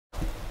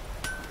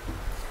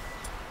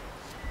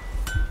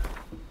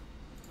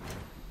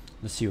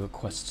Let's see what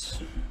quests.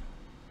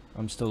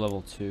 I'm still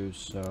level 2,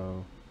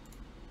 so...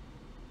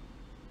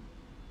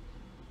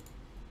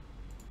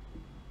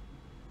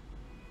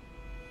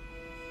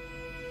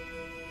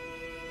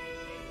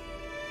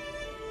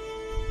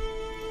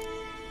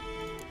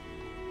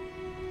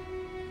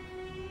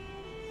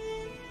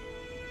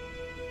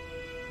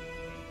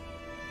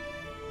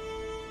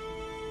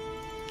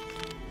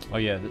 Oh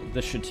yeah,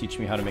 this should teach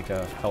me how to make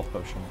a health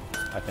potion,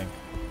 I think.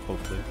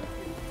 Hopefully.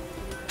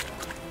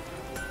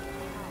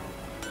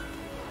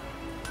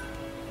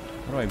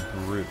 How do I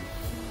brew?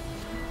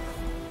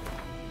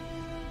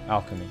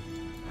 Alchemy.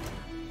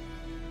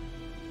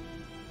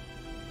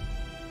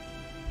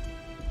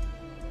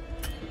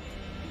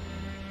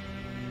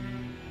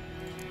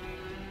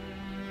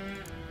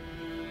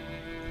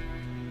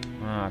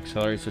 Ah,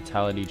 accelerates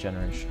vitality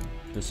generation.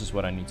 This is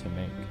what I need to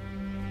make.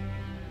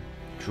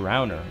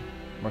 Drowner.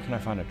 Where can I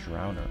find a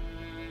drowner?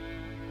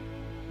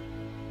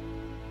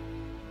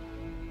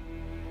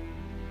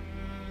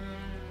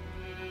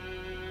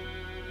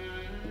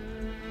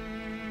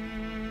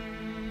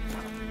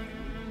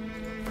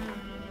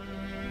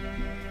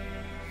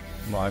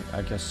 Well,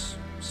 I guess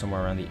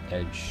somewhere around the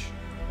edge.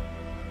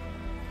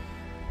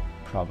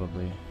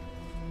 Probably.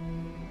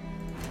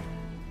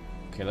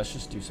 Okay, let's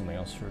just do something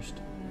else first.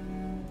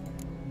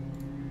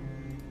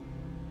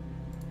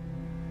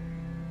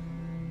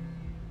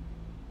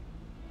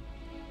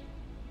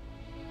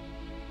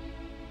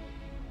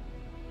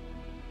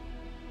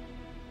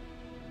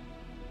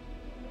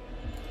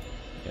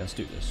 Yeah, let's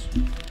do this.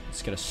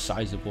 Let's get a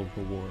sizable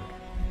reward.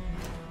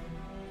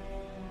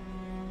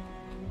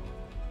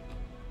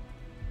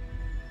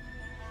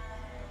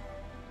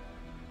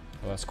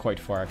 Oh, that's quite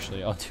far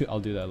actually. I'll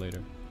do that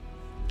later.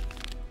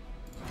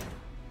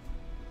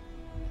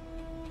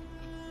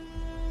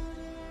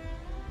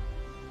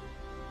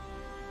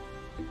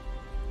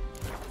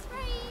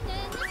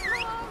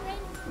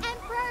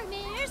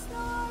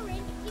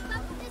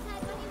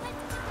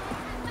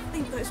 I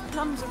think those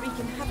plums are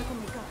wreaking havoc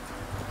on the gut.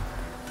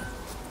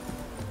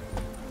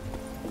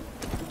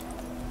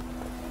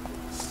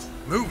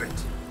 Move it!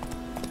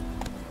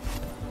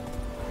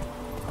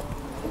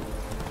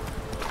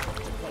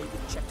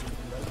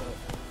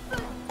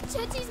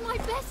 Chetty's my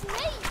best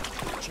mate!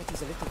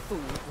 Chetty's a little fool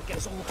who'll get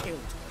us all killed.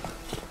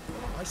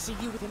 I see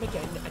you with him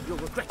again and you'll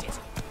regret it.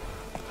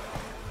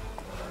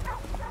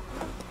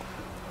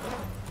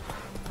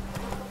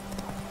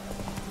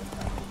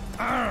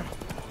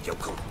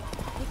 Yokel!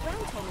 The Gran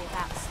told me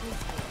about Sleepy.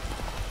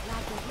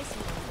 Lad was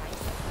missing one day,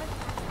 so I heard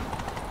about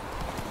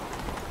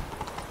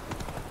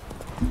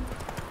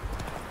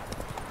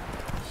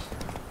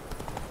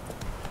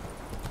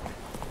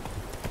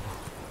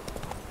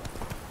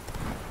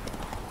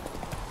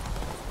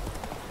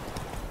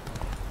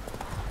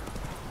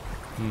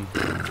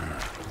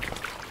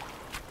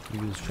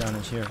Maybe this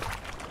drowner's here.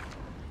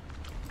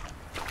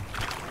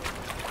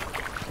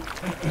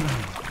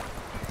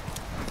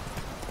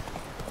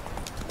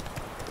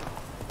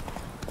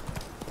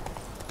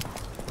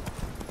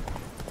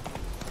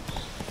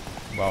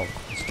 Wow,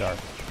 it's dark.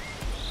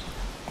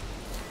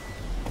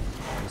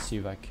 Let's see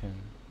if I can.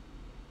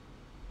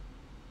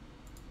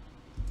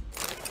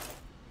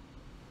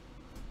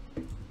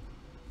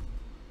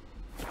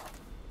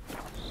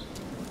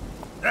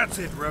 That's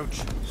it,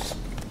 Roach.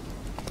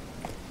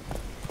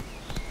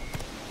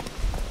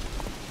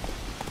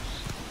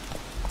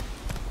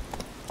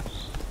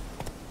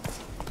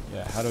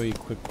 Yeah, how do we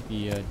equip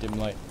the dim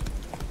light?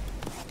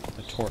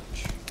 The torch.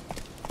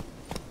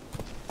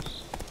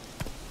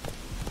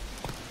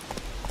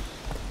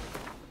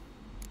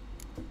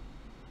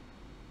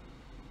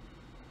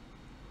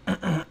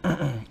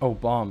 Oh,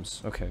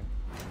 bombs. Okay.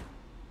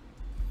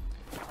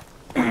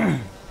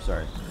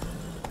 Sorry.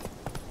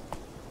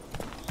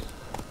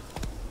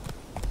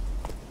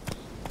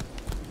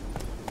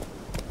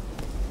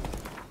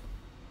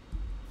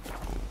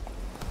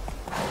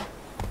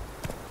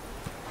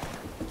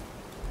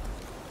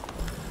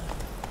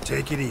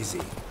 Take it easy.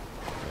 Okay.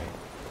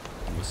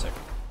 Give me a sec.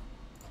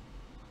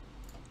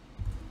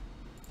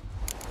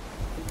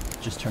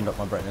 Just turned up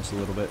my brightness a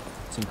little bit.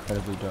 It's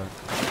incredibly dark.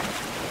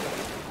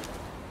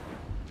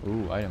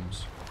 Ooh,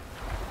 items.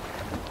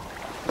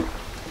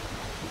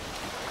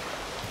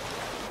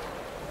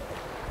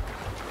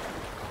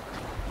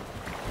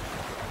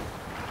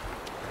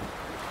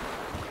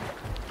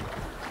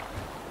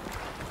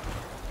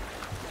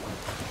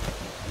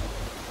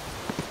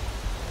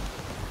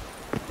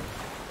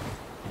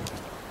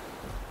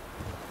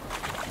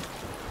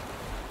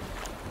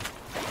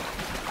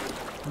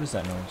 What is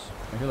that noise?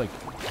 I hear like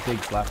big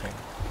flapping.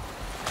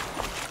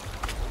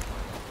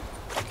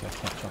 Okay, I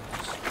can't jump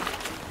this.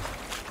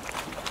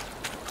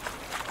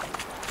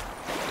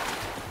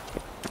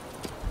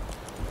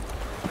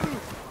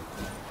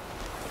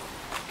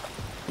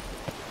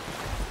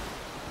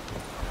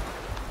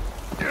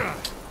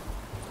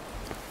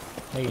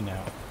 Hey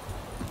now.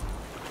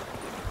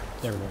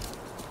 There we go.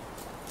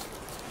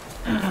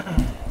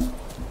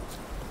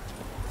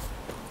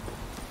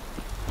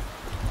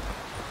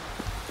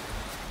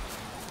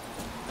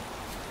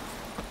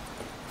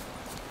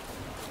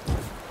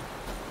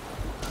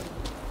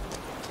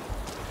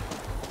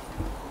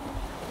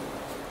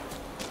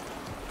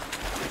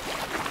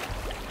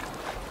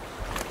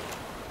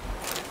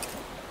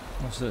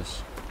 What's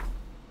this?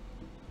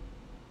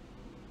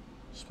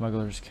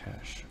 Smuggler's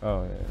cache.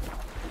 Oh, yeah.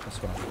 That's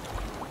fine.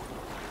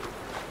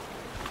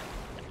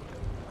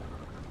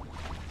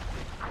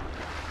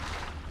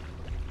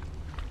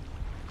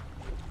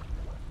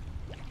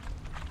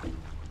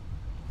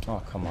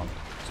 Oh, come on.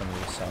 Somebody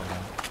will sell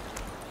that.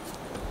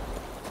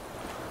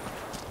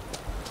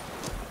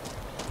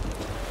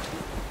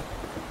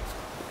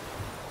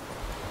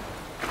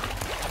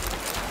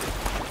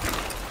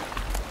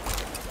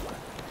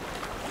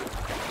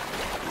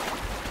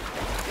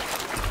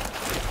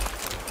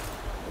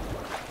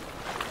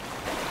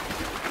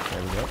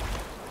 There we go.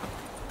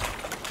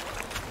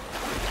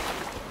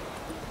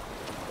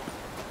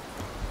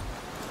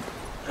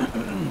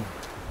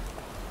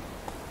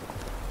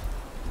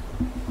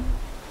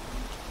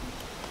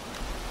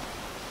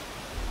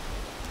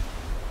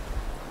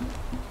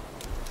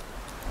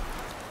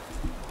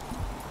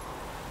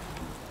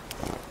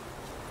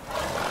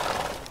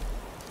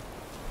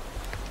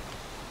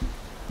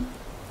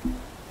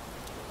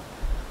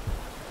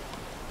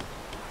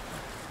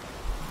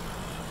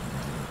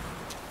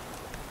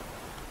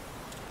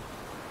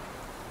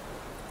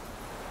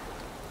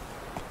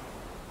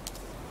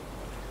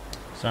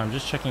 So I'm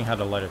just checking how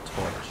to light a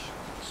torch.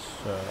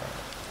 So,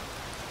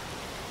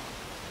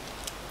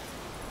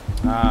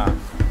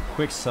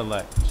 quick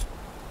select.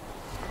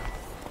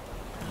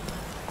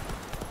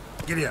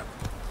 Giddy up.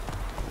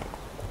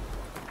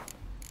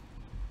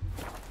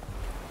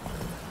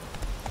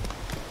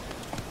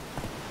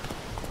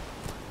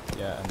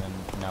 Yeah, and then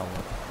now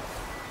what?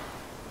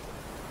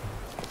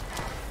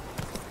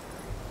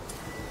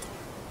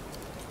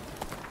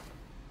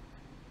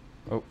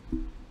 Oh.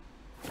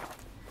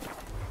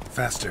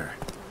 Faster.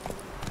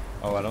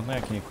 Oh, I don't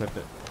think I can equip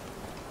it.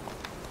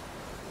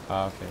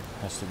 Ah, okay.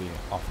 Has to be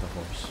off the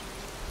horse.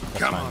 That's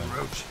Come fine on, then.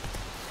 Roach.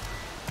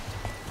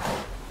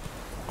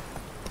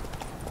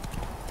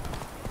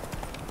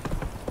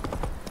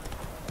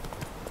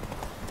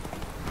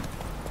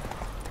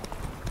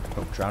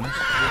 Oh, drowners?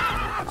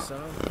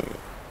 Hassan,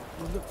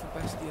 we'll look for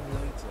Bastion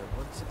later,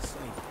 once it's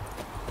safe.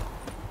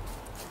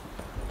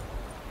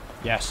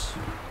 Yes.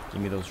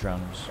 Give me those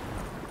drowners.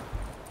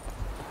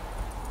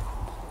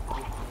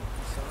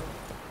 Hassan,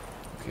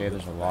 Okay,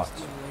 there's a lot.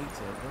 Bastion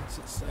later, once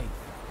it's safe.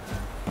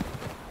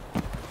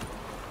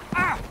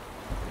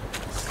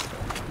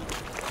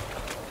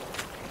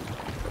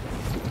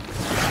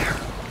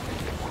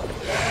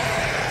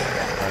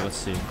 Alright, let's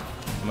see.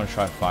 I'm gonna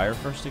try fire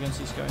first against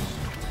these guys.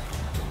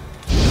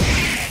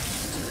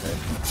 Okay.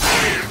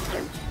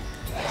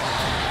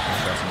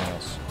 Let's try something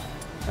else.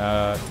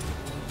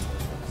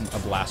 A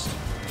blast.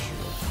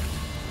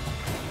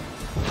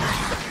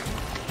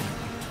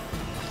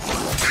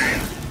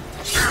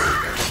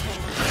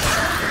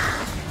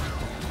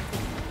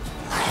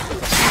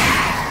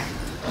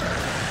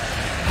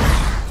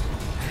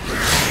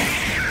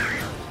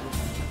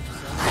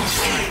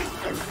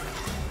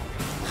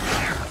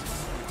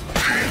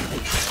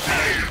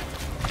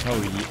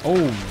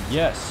 Oh,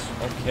 yes.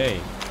 Okay.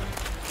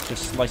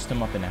 Just sliced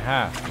them up in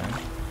half, man.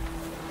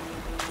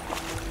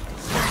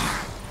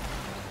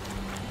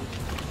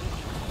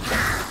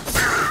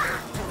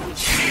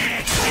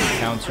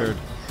 Countered.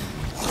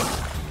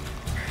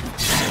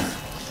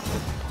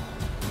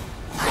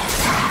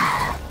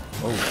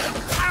 Oh.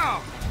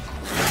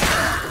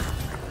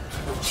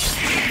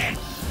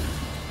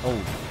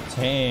 Oh,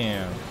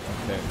 damn.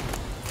 Okay.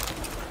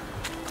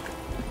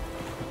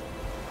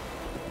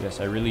 Yes,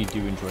 I really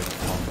do enjoy the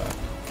combat.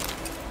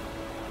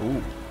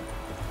 Ooh.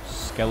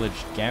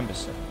 Skellige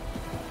Gambison.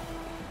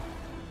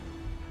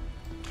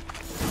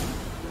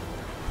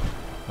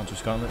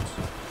 Hunter's Gauntlets.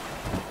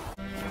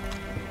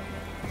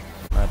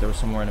 Alright, there were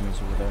some more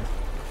enemies over there.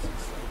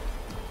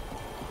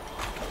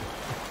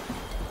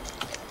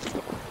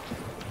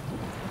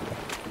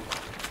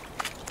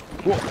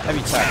 Whoa, heavy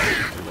attack.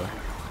 There we go.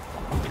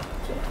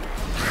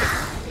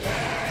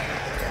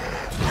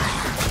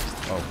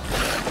 Oh,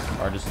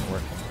 art isn't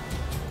working.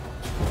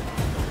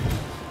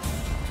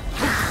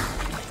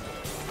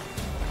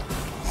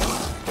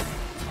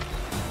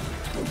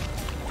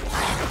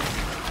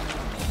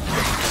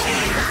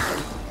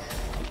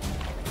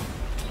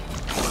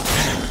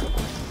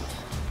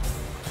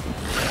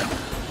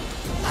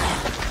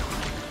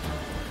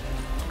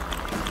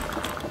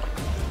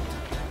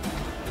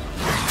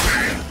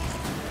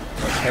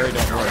 Parry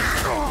don't work.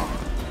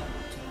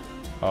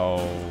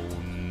 Oh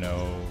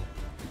no.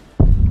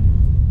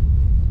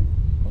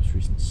 Most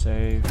recent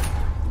save.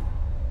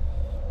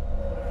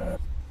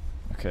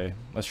 Okay,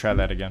 let's try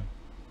that again.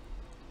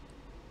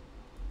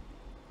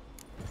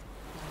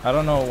 I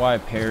don't know why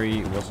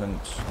parry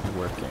wasn't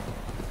working.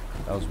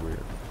 That was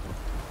weird.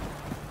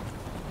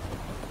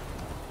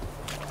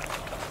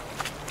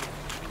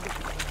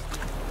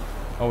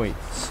 Oh wait,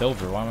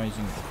 silver. Why am I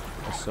using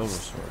a silver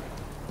sword?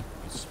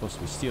 It's supposed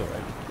to be steel,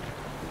 right?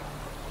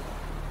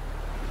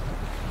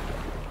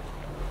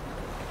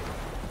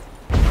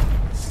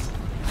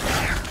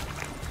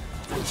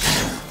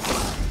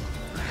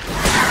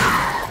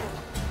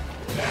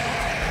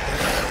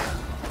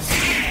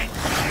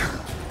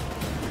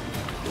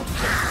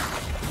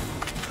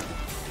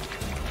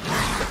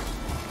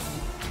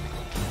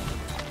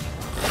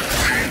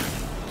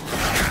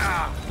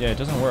 Yeah, it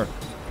doesn't work.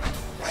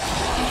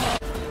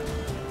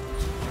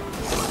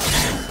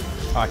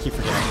 Oh, I keep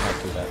forgetting how to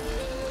do that.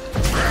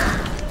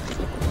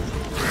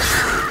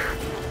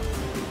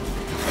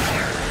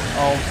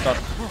 Oh, stop.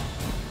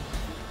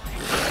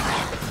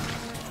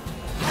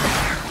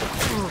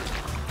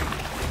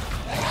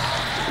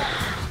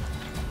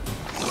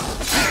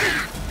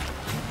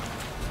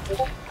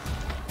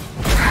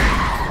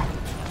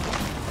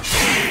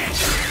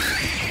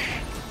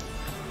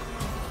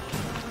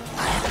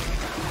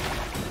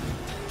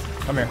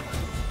 Come here.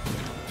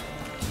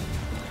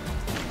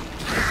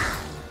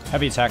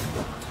 Heavy attack.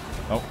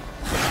 Nope.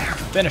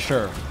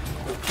 Finisher.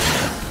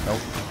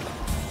 Nope.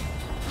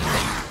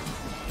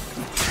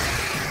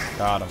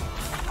 Got him.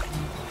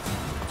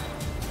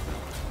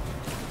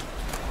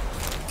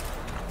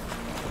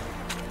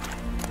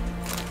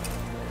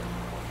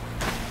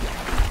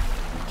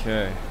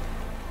 Okay.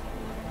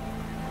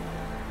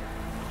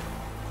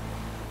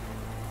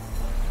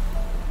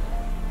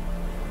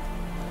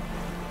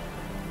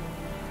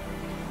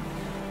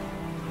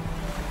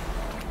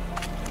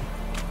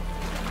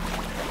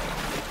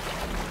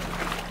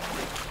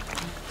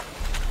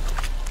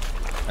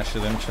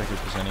 Actually, let me check if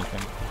there's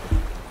anything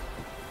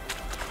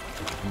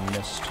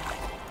missed.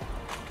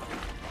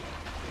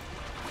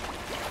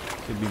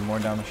 Could be more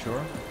down the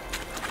shore.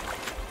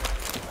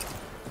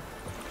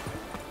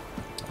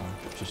 Oh,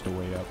 just a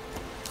way up.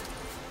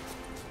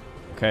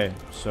 Okay,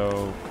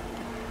 so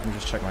let me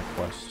just check my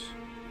quests.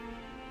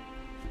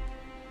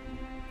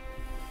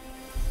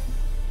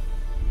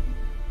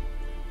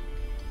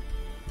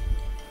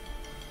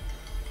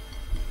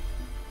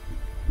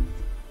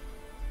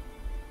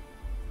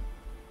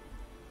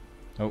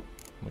 Oh,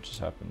 what just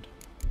happened?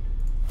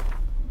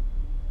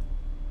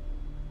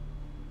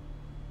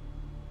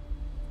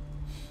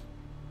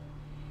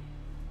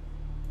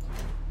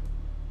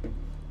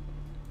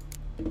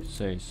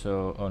 Say,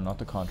 so, oh, not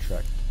the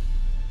contract.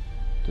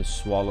 The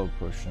swallow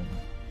potion.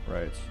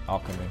 Right,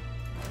 alchemy.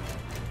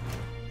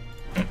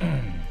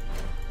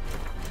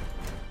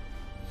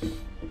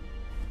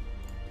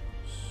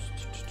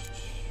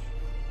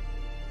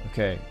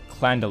 Okay,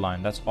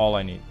 Clandine, that's all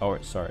I need. Oh,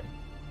 sorry.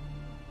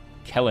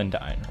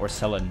 Kelendine or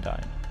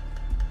Celandine.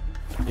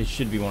 It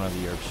should be one of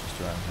the herbs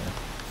just around here.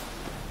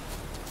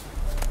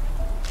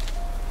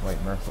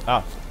 Wait, Myrtle.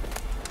 Ah!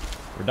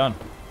 We're done.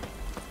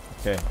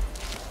 Okay.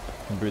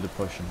 I can brew the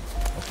potion.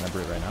 Oh, can I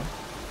brew it right now?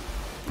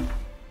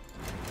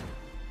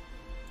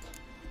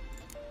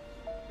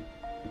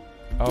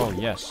 Oh,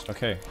 yes.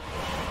 Okay.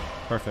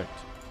 Perfect.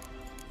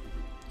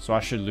 So I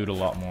should loot a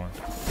lot more.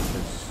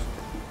 Because,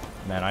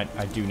 man,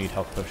 I do need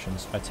health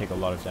potions. I take a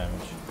lot of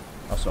damage.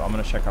 Also, I'm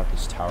gonna check out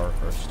this tower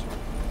first.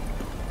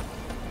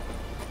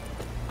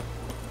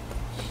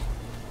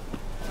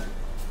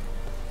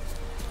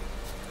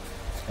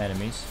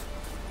 Enemies.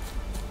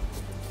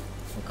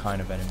 What kind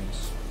of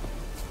enemies?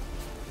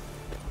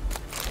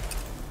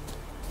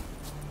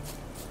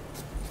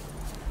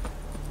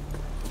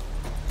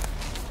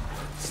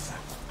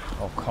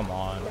 Oh, come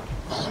on.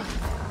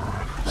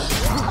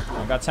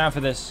 I got time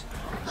for this.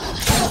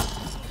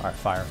 Alright,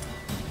 fire.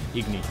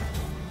 Ignite.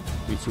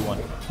 3, 2,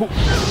 1.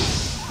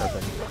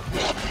 Perfect.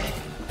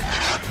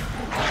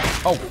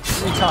 Oh,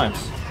 3 times.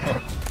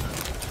 Oh.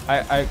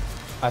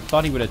 I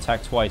thought he would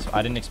attack twice.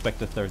 I didn't expect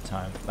the 3rd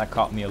time. That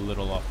caught me a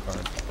little off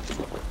guard.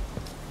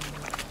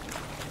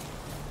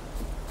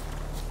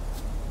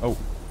 Oh.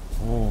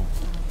 Oh.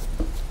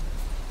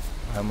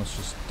 I almost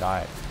just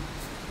died.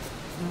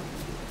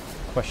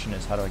 Question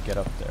is, how do I get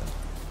up there?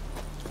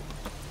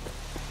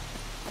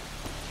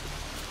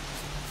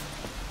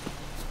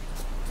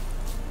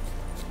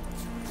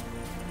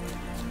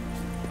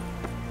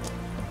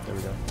 There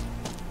we go.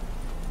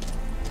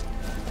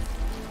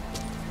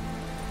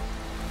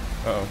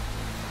 Uh-oh.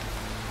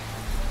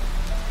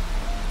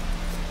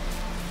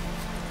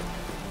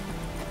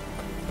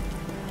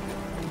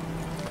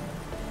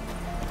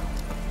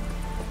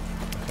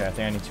 Okay, I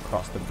think I need to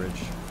cross the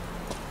bridge.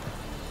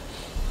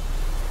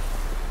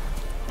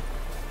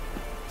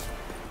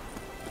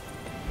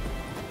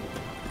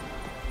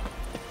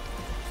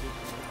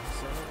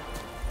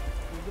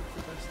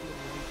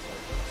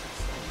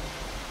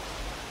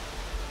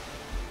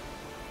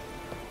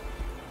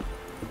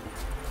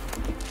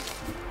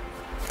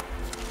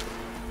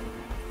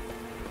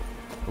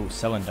 Oh,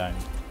 Celandine.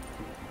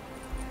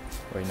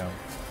 Wait, no.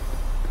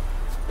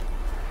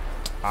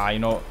 Ah, you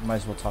know, might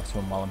as well talk to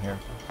him while I'm here.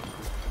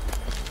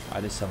 Ah,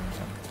 this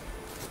Celandine.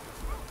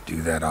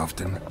 Do that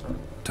often?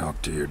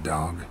 Talk to your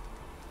dog?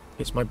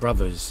 It's my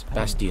brother's,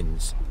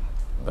 Bastian's.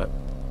 But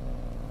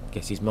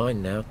guess he's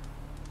mine now.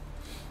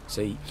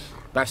 See,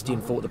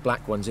 Bastian fought the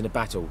Black Ones in a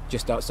battle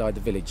just outside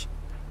the village.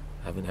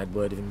 Haven't had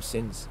word of him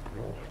since.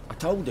 I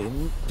told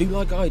him, do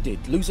like I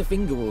did, lose a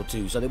finger or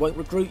two so they won't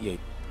recruit you.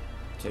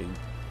 Too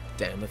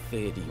damn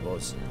afeard he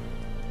was.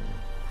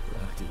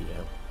 Bloody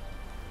hell.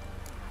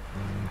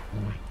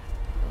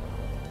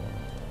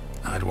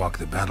 I'd walk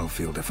the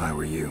battlefield if I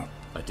were you.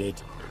 I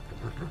did.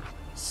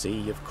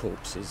 Sea of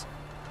corpses.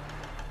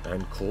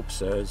 And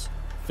corpsers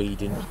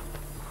feeding.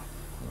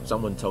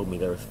 Someone told me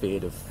they're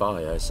afeard of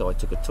fire, so I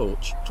took a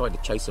torch, tried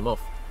to chase them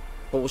off.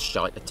 Horse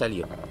shite, I tell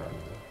you.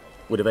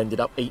 Would have ended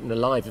up eaten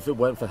alive if it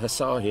weren't for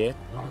Hussar here.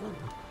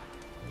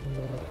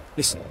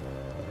 Listen,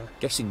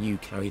 guessing you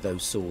carry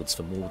those swords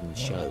for more than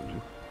show.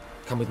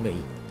 Come with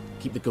me,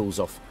 keep the ghouls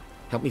off.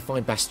 Help me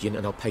find Bastion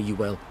and I'll pay you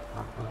well.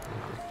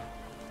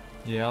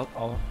 Yeah,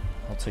 I'll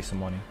take some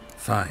money.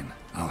 Fine,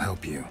 I'll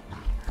help you.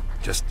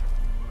 Just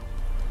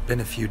been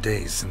a few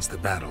days since the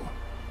battle.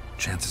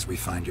 Chances we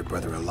find your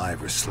brother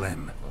alive are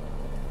slim.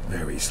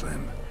 Very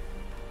slim.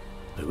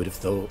 I would have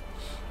thought,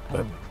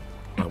 but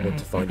I want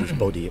to find his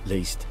body at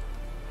least.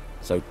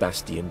 So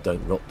Bastion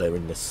don't rot there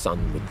in the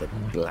sun with the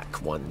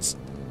black ones.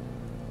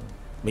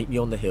 Meet me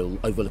on the hill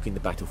overlooking the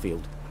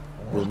battlefield.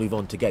 We'll move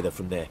on together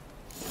from there.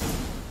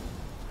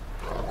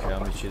 Okay,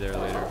 I'll meet you there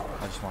later.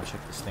 I just want to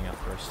check this thing out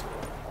first.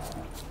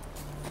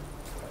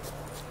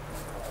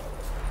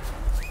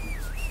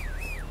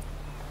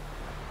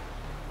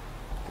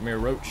 Come here,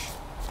 Roach.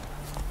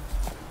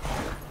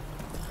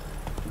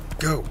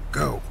 Go,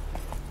 go.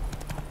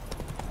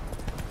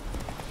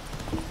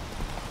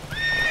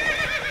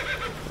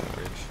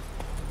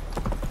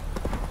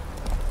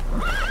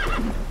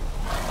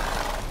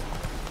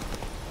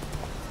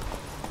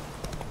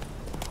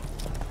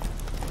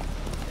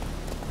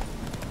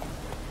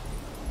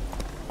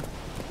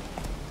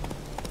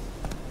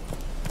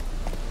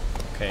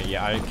 Okay,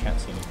 yeah, I can't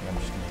see anything. I'm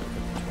just gonna equip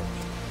the torch.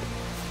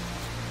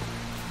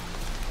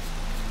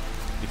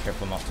 Be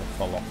careful not to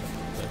fall off the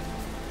cliff.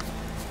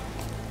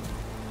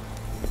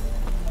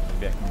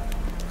 Maybe I can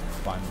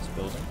find this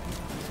building.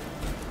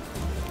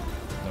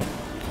 Nope.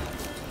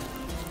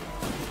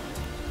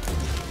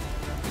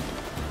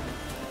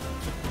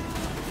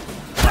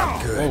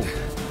 Good.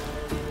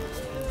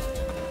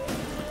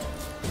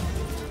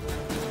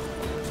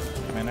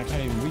 Oh. Man, I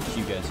can't even reach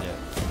you guys yet.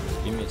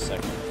 Give me a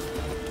second.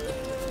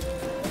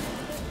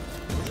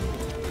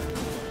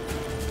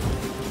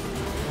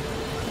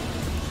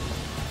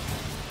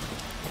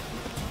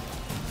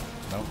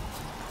 Nope.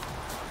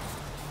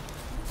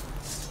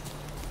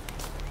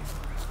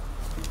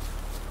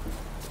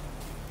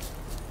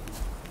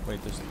 Wait,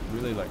 there's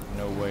really like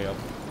no way up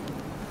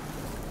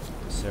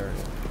this area.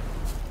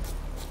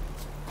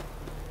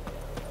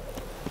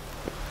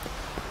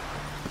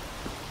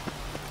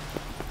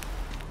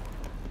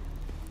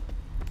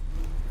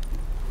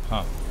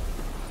 Huh.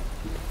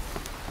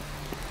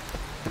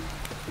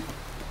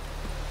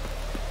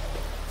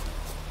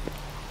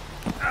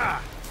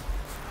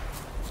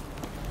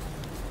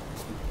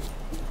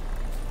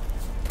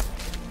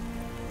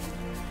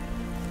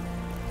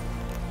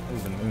 Ooh,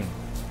 the moon.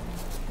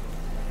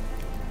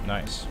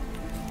 Nice.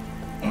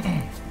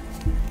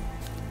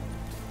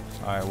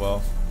 Alright,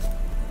 well.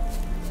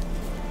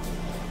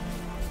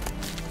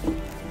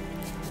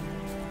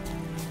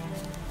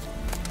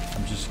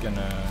 I'm just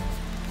gonna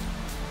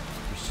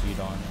proceed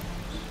on.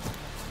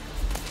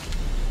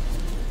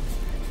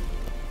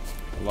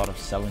 A lot of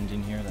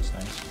Selendin here, that's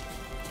nice.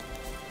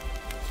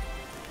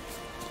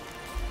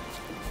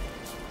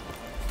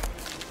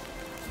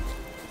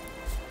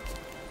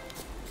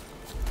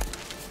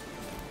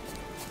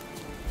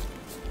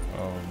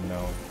 Oh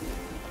no.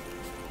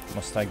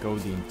 Must I go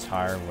the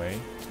entire way?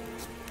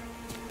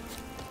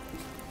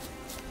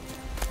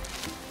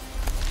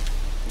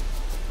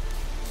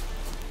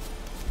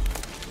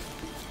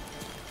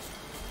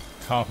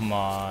 Come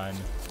on.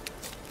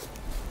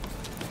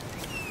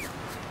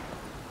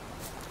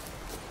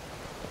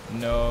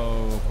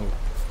 No.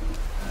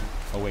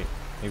 Oh wait,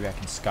 maybe I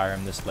can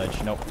Skyrim this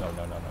ledge. Nope, no.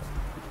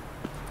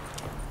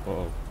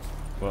 Whoa.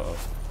 Whoa.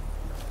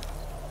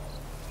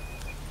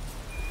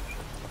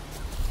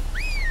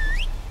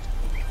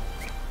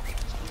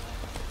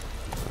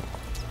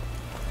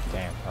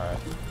 Damn, alright.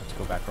 Let's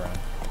go back around.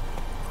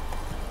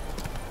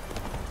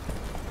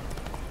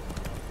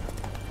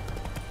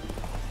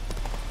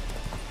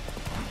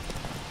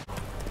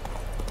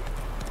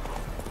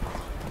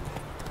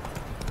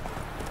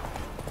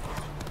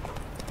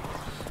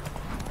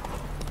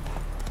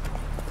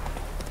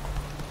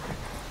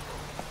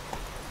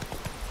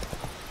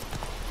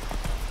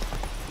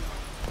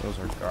 Those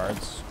are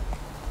guards.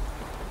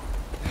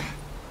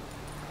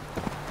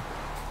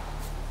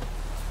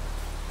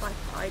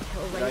 I'd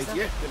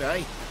Hellraiser.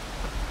 G'day.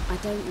 I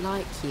don't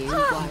like you,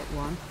 White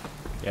One.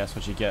 Yeah, that's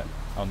what you get.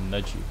 I'll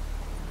nudge you.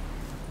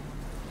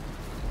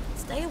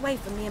 Stay away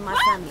from me and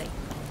my family.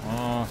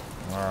 Oh,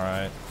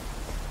 alright.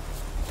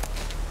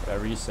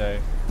 Whatever you say.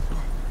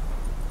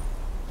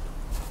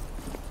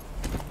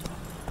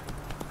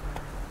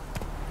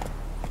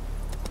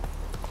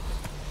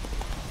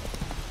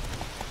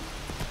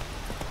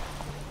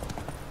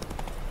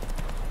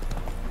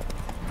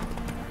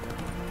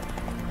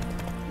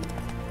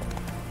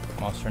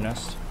 Monster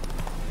nest?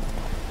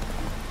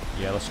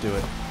 Yeah, let's do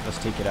it. Let's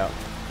take it out.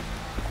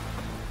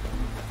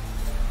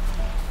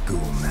 Ghoul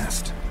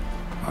nest.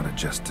 Ought to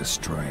just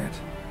destroy it.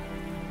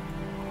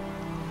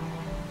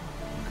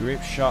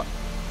 Grape shot,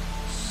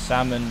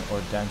 salmon,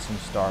 or dancing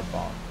star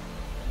bomb.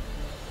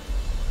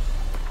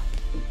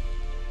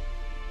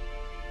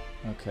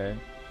 Okay.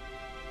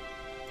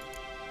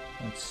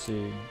 Let's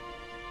see.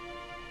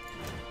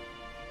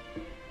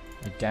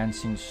 A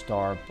dancing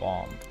star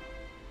bomb.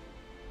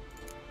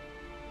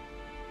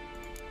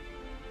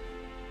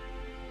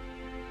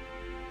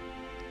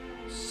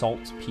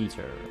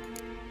 Saltpeter.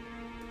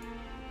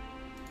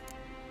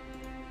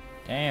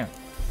 Damn.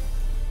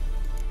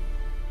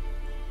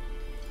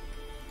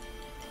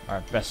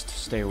 Alright, best to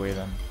stay away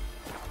then.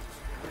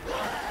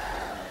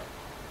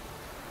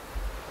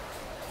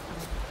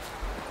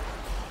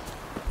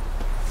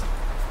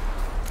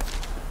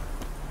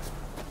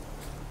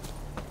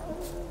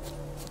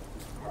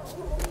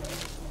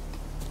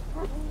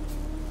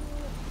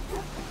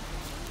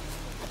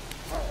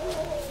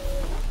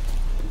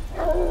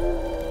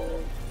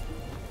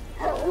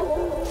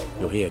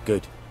 You're here,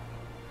 good.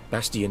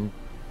 Bastian...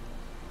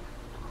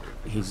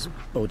 his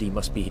body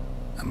must be...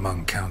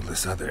 Among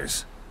countless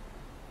others.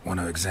 Want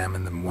to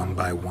examine them one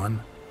by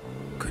one?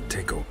 Could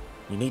take a...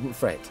 You needn't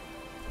fret.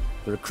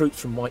 The recruits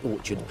from White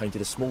Orchard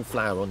painted a small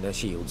flower on their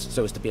shields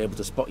so as to be able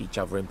to spot each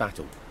other in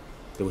battle.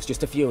 There was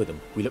just a few of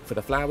them. We look for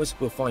the flowers,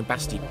 we'll find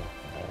Bastian.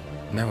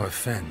 No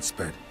offense,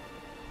 but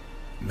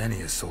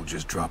many a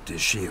soldier's dropped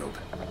his shield.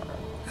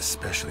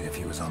 Especially if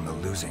he was on the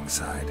losing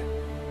side.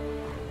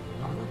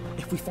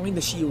 If we find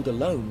the shield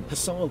alone,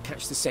 Hussar will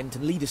catch the scent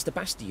and lead us to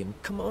Bastian.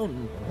 Come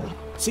on.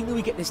 Sooner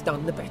we get this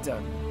done, the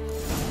better.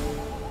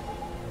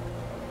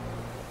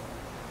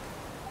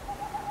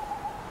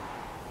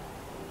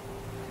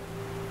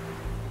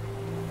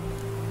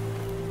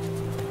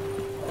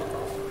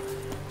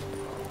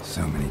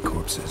 So many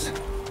corpses.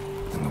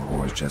 And the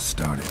war's just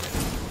started.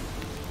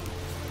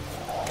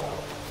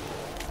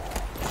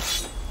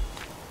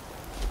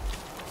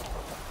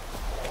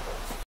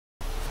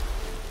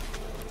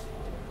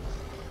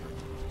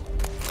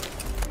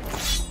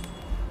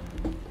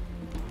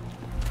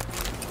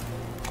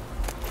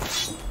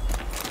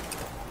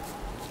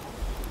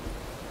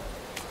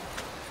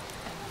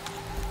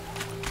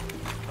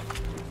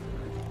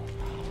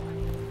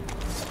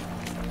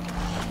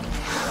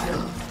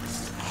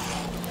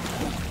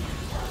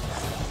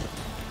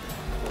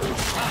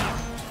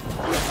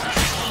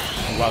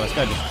 Wow, this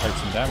guy just takes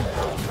some damage.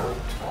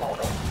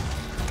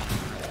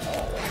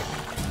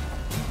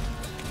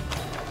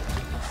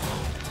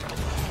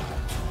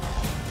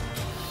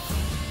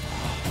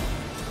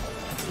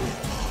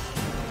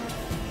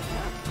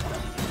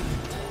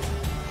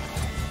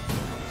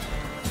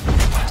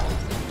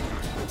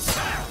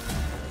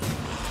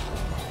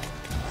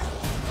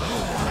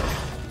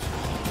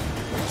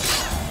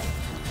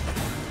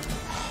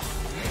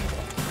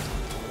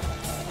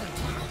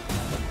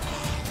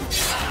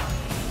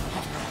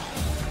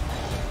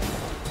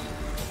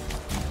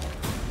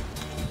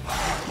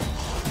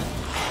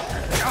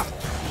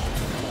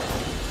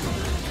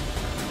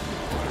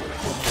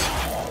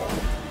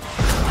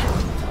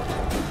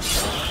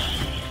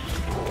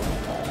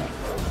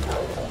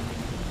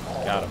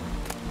 Got him.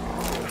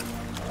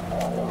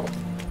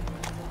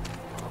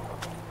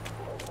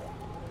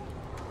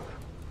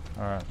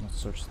 Alright, let's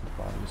search the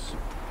bodies.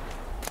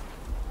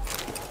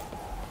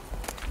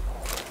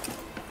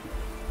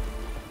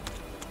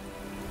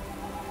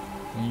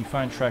 When you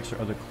find tracks or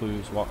other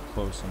clues, walk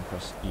close and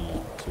press E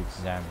to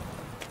examine them.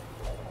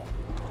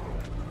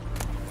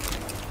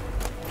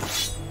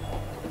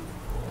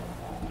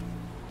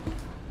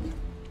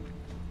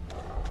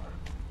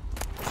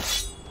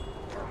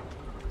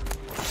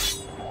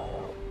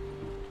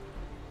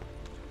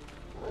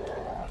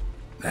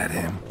 That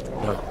him?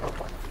 No.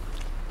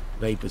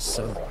 Weber's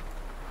son.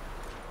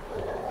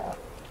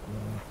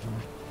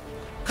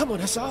 Come on,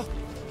 Hussar!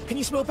 Can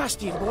you smell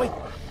Bastian, boy?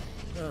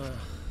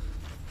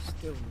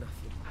 Still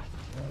nothing.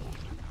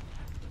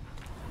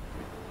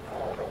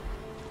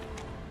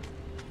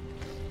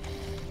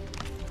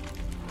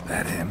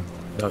 That him?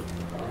 No.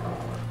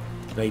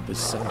 Weber's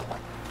son.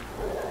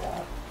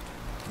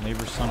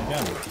 Neighbor's son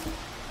again.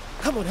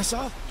 Come on,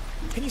 Hussar!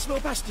 Can you smell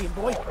Bastian,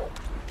 boy?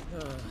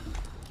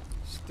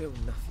 Still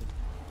nothing.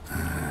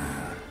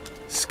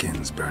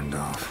 Skin's burned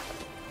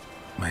off.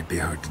 Might be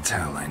hard to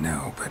tell, I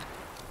know, but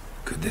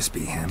could this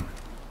be him?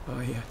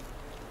 Oh, yeah.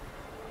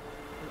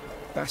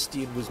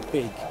 Bastian was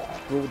big,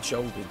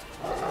 broad-shouldered.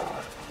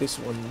 This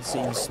one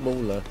seems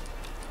smaller,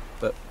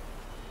 but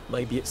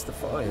maybe it's the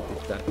fire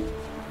did that.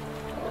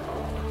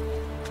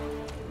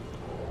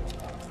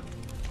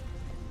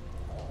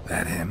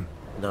 That him?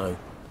 No.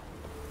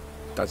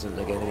 Doesn't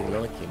look anything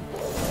like him.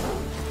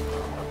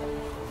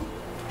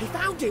 He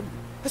found him!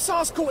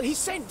 Hussar's caught his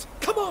scent!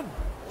 Come on!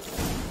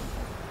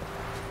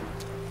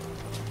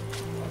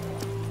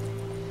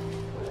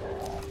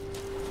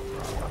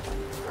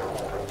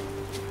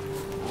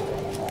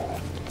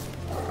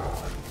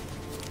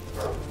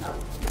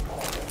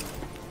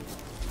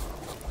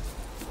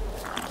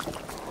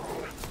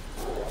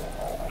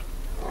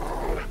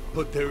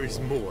 But there is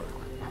more.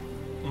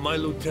 My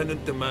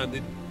lieutenant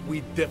demanded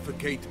we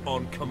defecate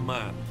on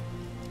command.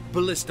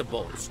 Ballista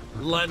bolts,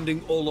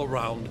 landing all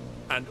around,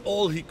 and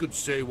all he could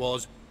say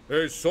was,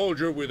 "A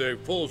soldier with a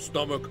full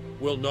stomach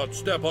will not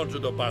step onto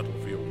the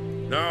battlefield."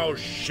 Now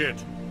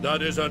shit,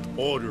 that isn't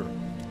order.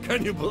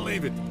 Can you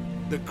believe it?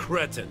 The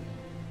cretin.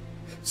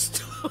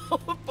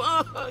 Stop!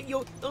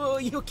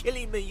 You're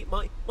killing me.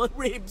 My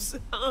ribs.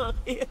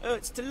 It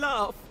hurts to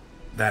laugh.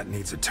 That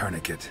needs a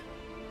tourniquet.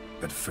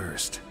 But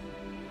first,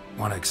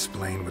 want to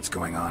explain what's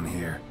going on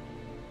here?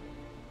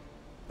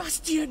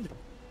 Bastian!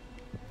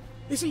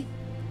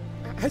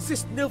 Has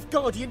this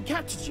Nilfgaardian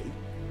captured you?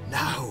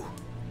 No.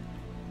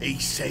 He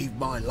saved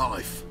my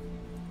life.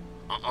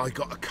 I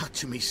got a cut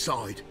to my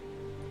side,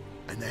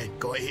 and then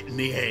got hit in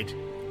the head.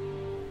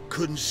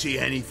 Couldn't see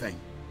anything.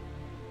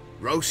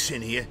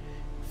 Rosinia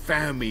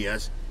found me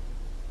as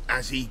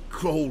he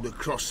crawled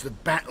across the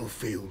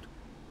battlefield.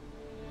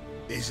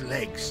 His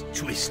legs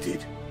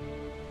twisted.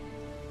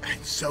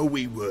 And so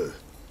we were.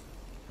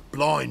 A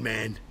blind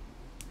man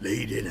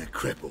leading a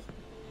cripple.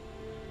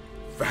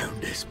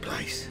 Found this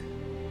place.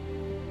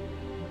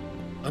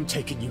 I'm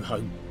taking you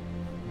home.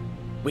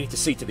 We need to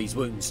see to these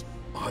wounds.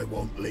 I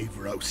won't leave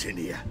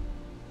Rosinia.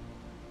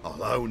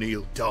 I'll own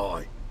he'll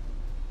die.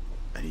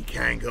 And he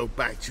can't go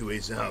back to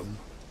his own.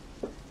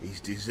 He's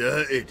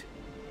deserted.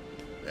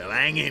 They'll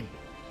hang him.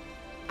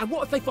 And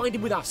what if they find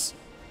him with us?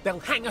 They'll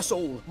hang us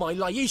all, my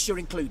Laisha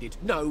included.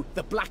 No,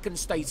 the Blacken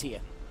stays here.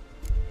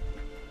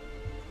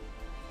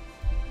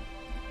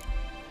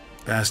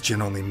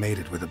 Bastion only made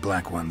it with the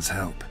Black One's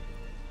help.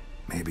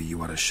 Maybe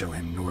you ought to show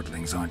him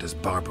Nordlings aren't as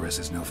barbarous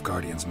as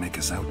Nilfgaardians make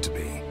us out to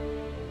be.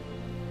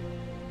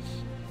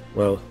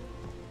 Well,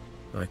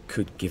 I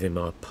could give him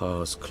our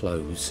pa's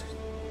clothes,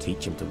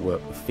 teach him to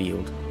work the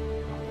field.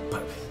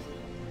 But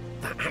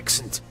that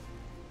accent...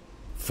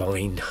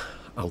 Fine,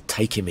 I'll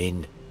take him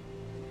in.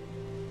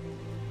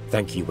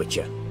 Thank you,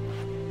 Witcher.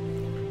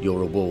 Your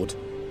reward,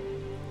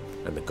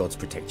 and the gods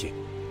protect you.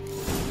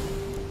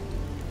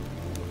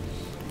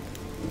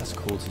 That's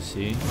cool to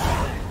see.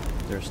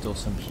 There are still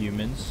some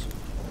humans.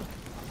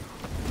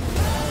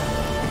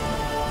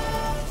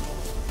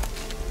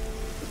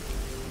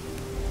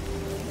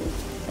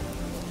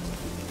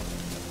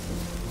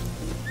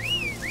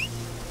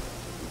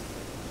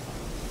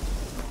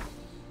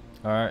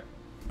 Alright.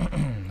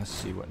 Let's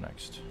see what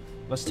next.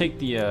 Let's take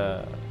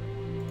the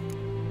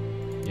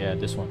yeah,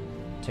 this one.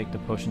 Take the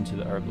potion to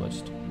the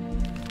herbalist.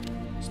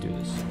 Let's do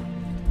this.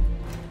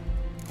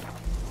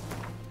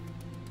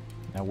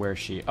 Now where is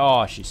she?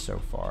 Oh, she's so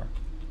far.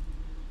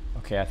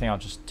 Okay, I think I'll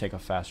just take a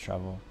fast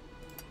travel.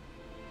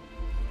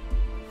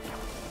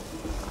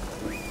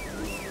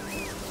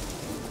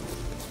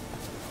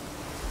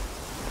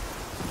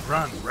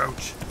 Run,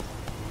 Roach.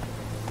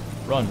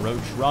 Run,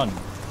 Roach, run.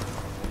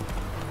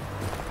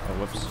 Oh,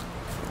 whoops.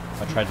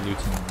 I tried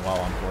looting while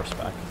on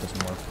horseback. It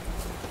doesn't work.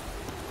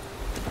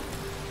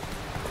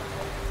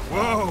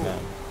 Whoa! Oh,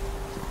 man.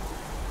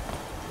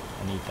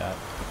 I need that.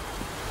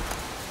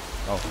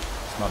 Oh,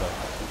 it's not a...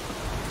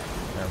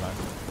 Never mind.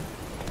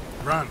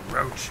 Run,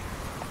 Roach.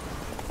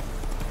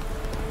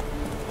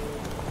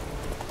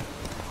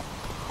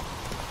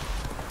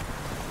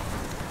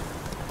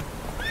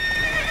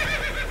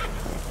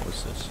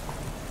 What's this?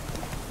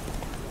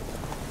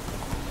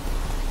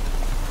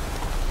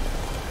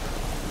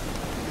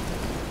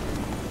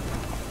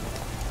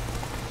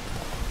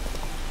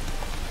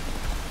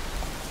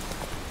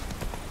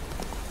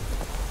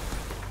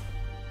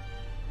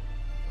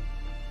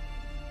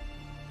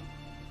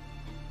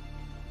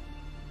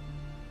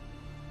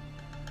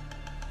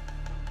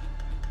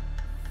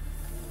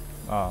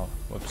 Oh,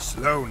 whoops.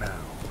 Slow now.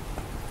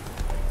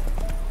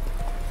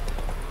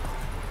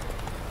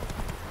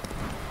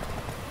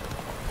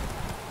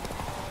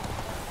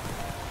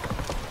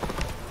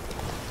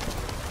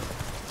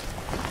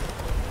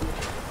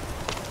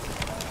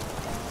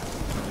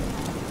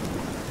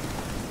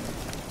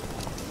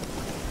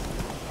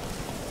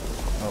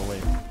 Oh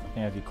wait, I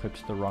think I've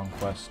equipped the wrong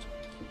quest.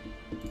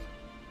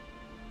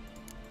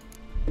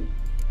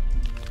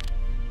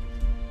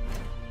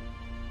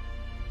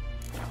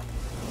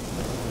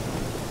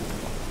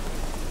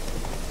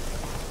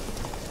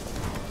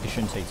 It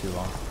shouldn't take too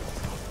long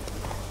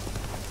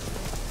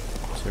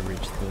to reach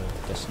the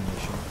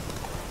destination.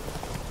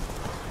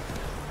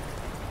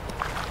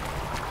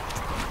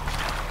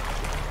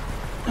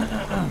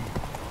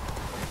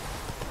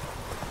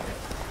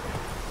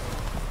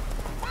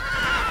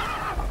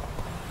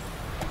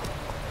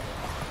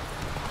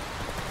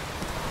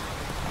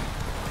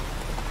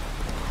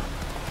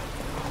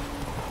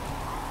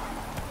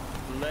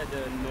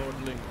 Leather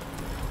Nordling.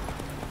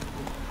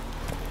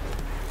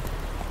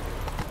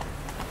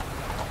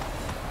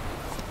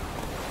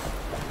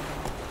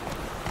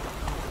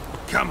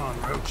 Come on,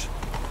 Roach.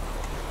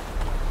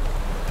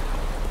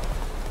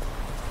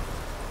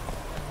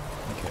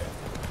 Okay.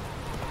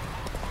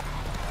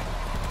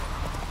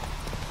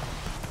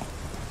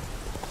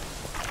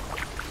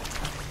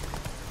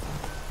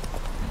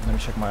 Let me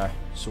check my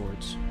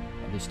swords.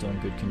 Are they still in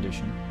good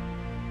condition?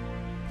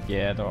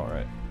 Yeah, they're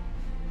alright.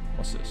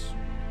 What's this?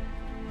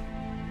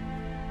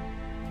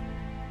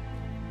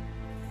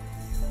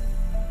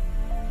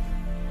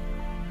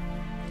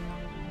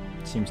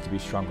 Seems to be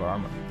stronger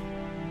armor.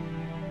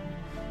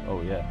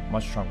 Oh yeah,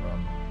 much stronger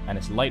armor. And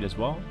it's light as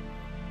well?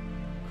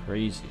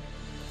 Crazy.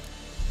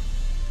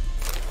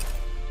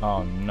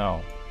 Oh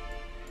no.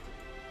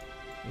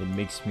 It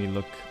makes me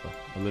look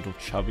a little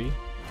chubby.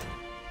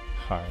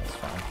 Alright, that's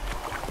fine.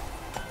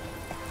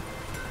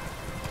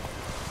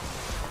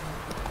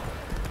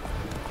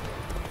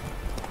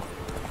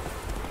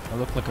 I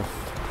look like a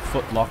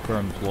Foot Locker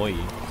employee,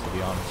 to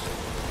be honest.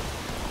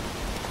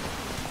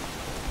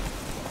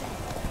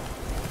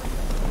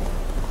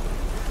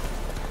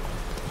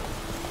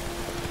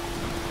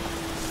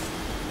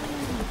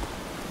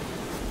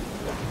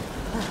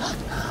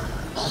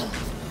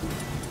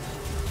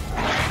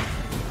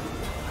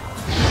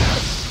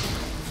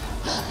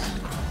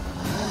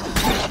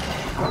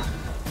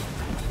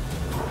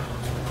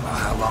 Well,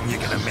 how long you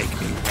gonna make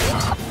me?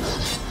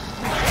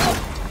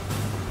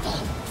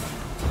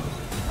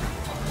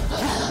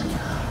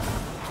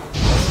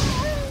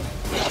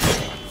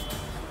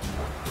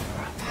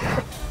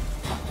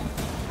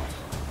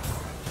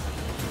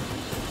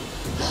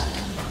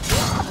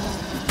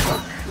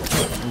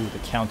 Ooh, the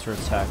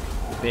counterattack.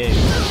 Big.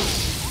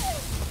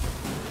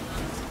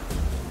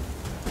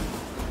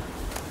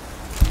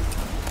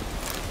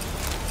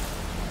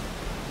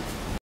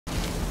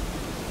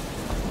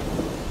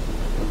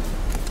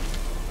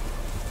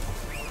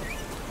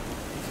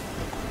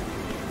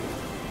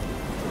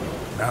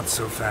 Not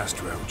so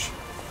fast, Roach.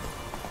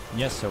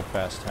 Yes, so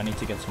fast. I need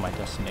to get to my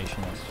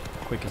destination as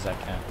quick as I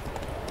can.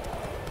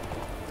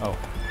 Oh.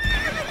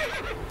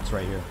 It's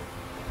right here.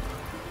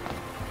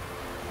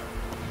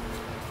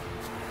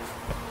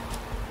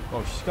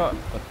 Oh, she's got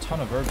a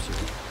ton of herbs here.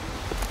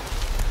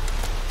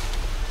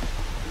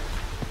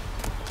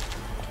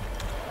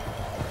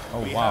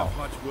 Oh, wow.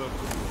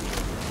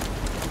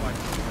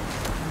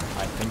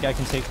 I think I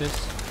can take this.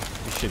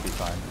 It should be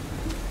fine.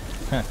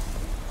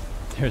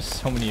 There's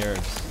so many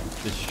herbs.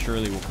 This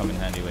surely will come in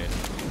handy later.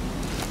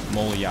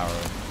 Mole yarrow.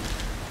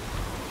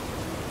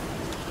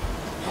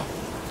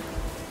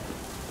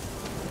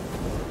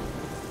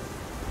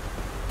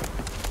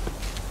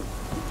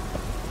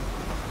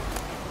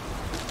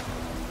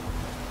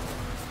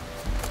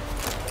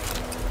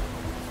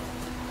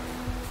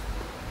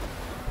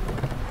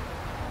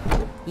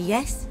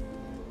 Yes?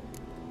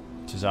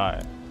 Tis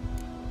I.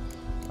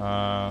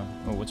 Oh,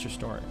 what's your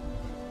story?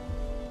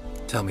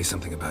 Tell me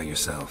something about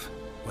yourself.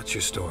 What's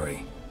your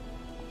story?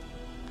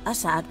 A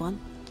sad one.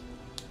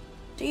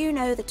 Do you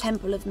know the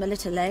Temple of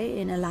Melitele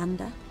in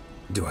Alanda?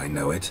 Do I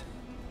know it?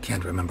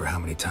 Can't remember how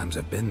many times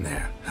I've been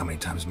there, how many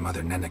times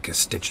Mother Neneka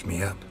stitched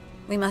me up.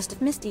 We must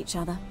have missed each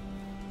other.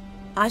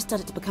 I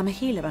started to become a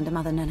healer under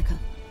Mother Neneka.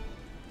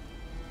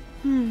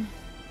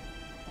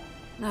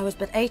 I was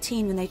but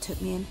 18 when they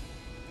took me in.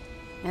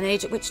 An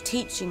age at which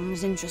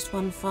teachings interest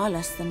one far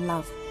less than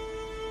love.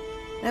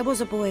 There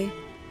was a boy,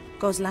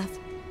 Goslath.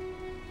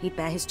 He'd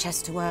bare his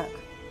chest to work.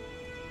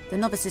 The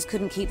novices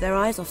couldn't keep their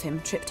eyes off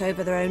him, tripped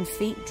over their own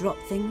feet,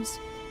 dropped things.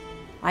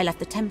 I left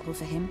the temple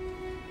for him.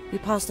 We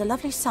passed a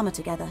lovely summer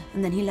together,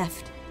 and then he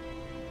left.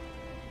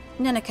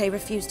 Neneke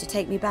refused to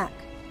take me back.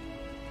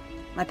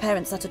 My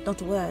parents uttered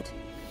not a word,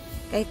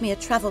 gave me a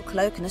travel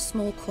cloak and a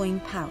small coin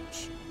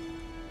pouch.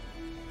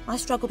 I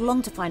struggled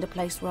long to find a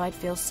place where I'd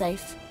feel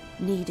safe,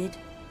 needed,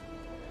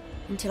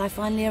 until I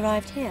finally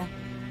arrived here.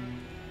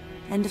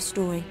 End of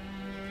story.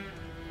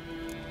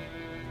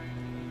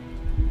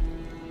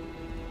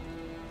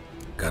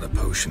 Got a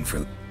potion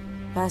for...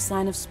 First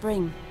sign of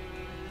spring.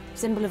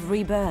 Symbol of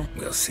rebirth.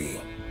 We'll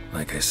see.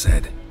 Like I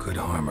said, could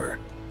harm her.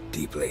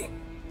 Deeply.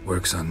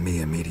 Works on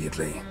me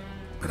immediately.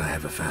 But I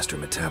have a faster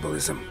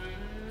metabolism.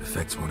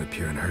 Effects won't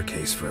appear in her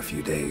case for a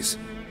few days.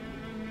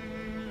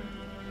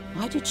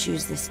 Why'd you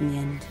choose this in the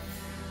end?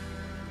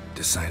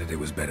 Decided it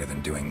was better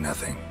than doing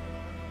nothing.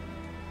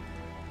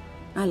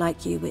 I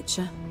like you,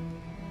 Witcher.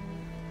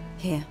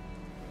 Here.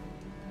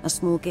 A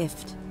small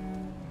gift.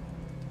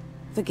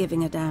 For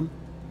giving a damn.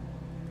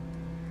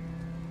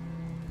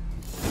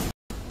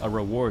 A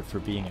reward for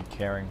being a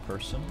caring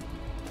person?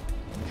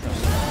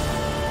 Interesting.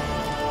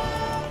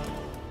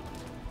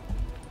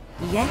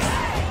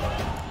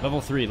 Yes? Level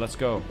 3, let's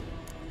go.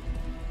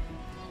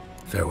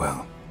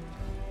 Farewell.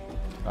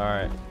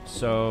 Alright,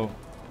 so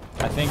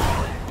I think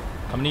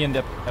I'm gonna end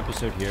the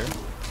episode here.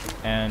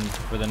 And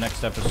for the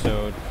next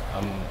episode,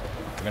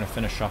 we're gonna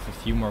finish off a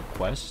few more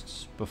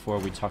quests before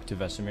we talk to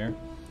Vesemir.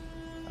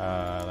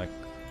 Like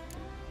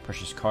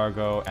Precious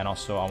Cargo, and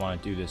also I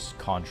want to do this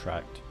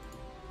contract.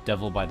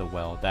 Devil by the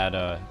Well,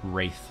 that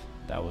wraith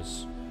that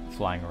was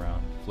flying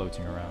around,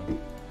 floating around.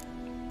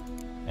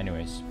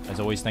 Anyways,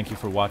 as always, thank you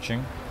for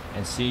watching,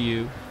 and see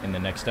you in the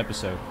next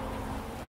episode.